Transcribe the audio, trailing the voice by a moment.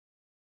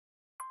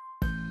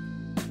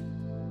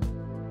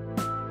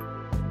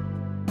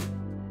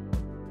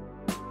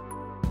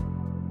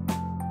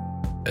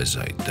As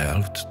I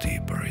delved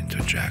deeper into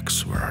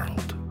Jack's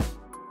world,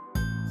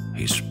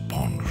 his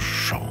pawn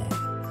shone,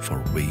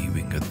 for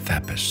weaving a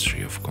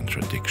tapestry of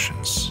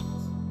contradictions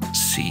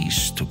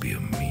ceased to be a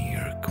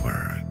mere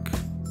quirk.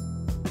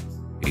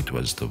 It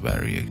was the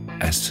very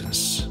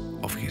essence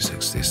of his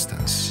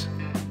existence.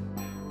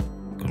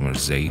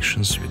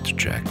 Conversations with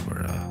Jack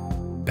were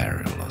a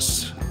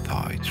perilous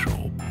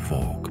tightrope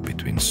walk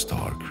between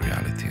stark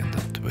reality and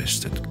the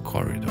twisted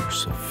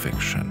corridors of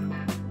fiction.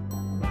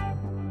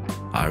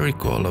 I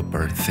recall a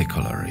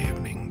particular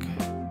evening,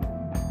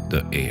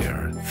 the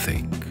air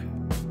thick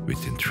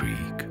with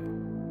intrigue,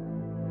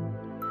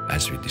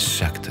 as we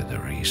dissected a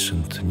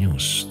recent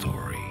news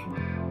story.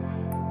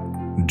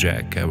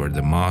 Jack, ever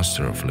the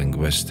master of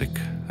linguistic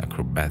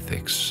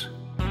acrobatics,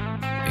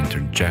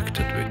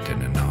 interjected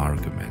within an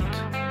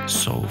argument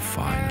so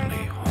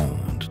finely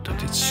honed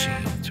that it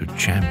seemed to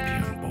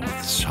champion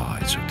both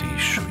sides of the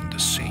issue in the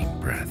same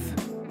breath.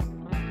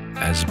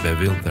 As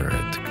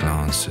bewildered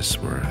glances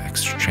were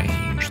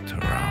exchanged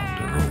around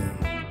the room,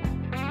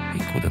 he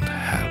couldn't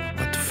help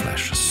but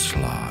flash a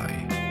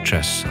sly,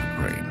 chisel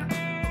grin,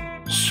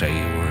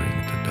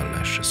 savoring the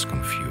delicious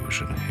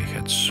confusion he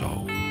had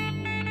sown.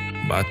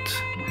 But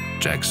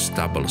Jack's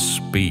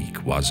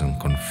double-speak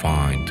wasn't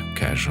confined to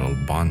casual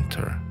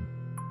banter.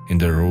 In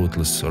the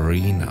ruthless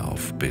arena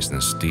of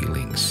business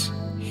dealings,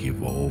 he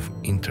wove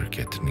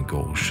intricate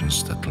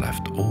negotiations that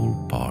left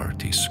all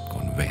parties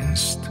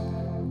convinced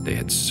they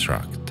had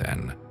struck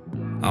an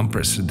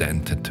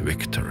unprecedented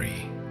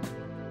victory.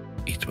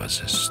 It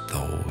was as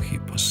though he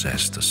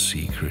possessed a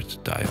secret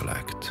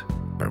dialect,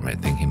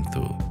 permitting him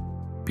to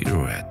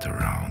pirouette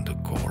around the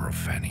core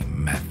of any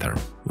matter,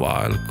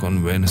 while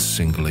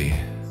convincingly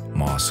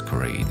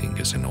masquerading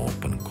as an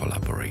open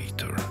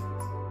collaborator.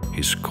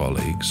 His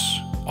colleagues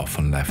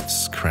often left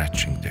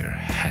scratching their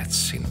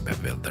heads in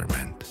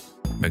bewilderment,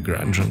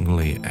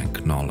 begrudgingly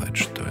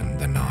acknowledged the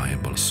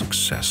undeniable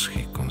success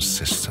he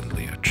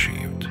consistently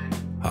achieved.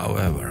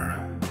 However,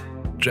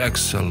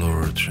 Jack's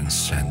allure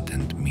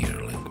transcended mere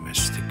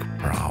linguistic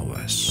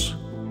prowess.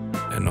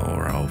 An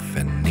aura of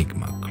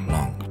enigma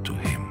clung to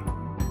him,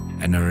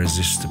 an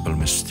irresistible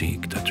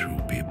mystique that drew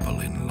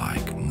people in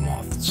like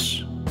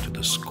moths to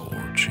the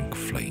scorching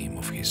flame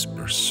of his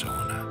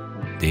persona.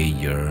 They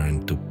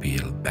yearned to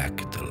peel back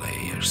the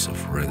layers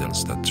of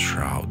riddles that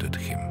shrouded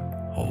him,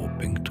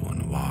 hoping to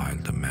unveil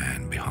the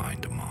man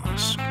behind the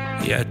mask.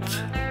 Yet,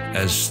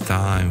 as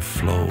time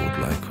flowed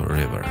like a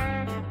river,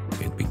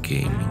 it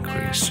became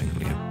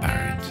increasingly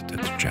apparent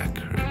that Jack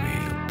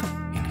revealed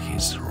in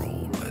his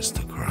role as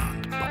the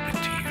grand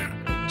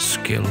puppeteer,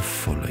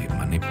 skillfully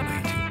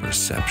manipulating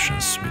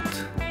perceptions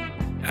with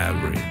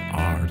every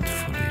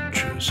artfully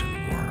chosen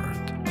word.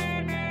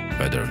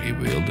 Whether he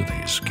wielded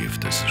his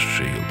gift as a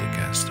shield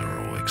against the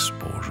raw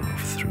exposure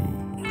of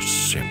truth, or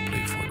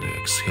simply for the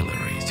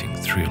exhilarating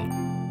thrill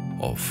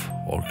of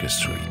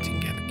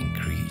orchestrating an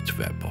intricate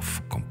web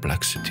of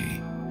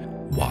complexity,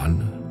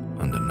 one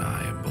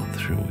undeniable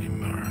truth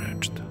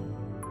emerged.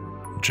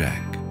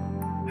 Jack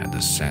had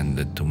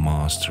ascended to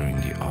mastering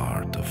the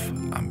art of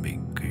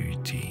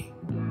ambiguity.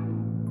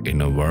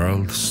 In a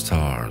world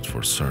starved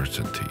for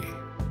certainty,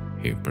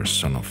 he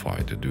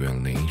personified the dual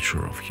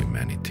nature of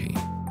humanity,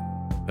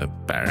 a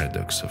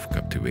paradox of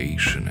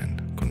captivation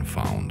and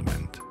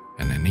confoundment,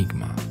 an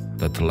enigma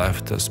that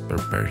left us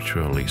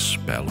perpetually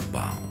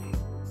spellbound.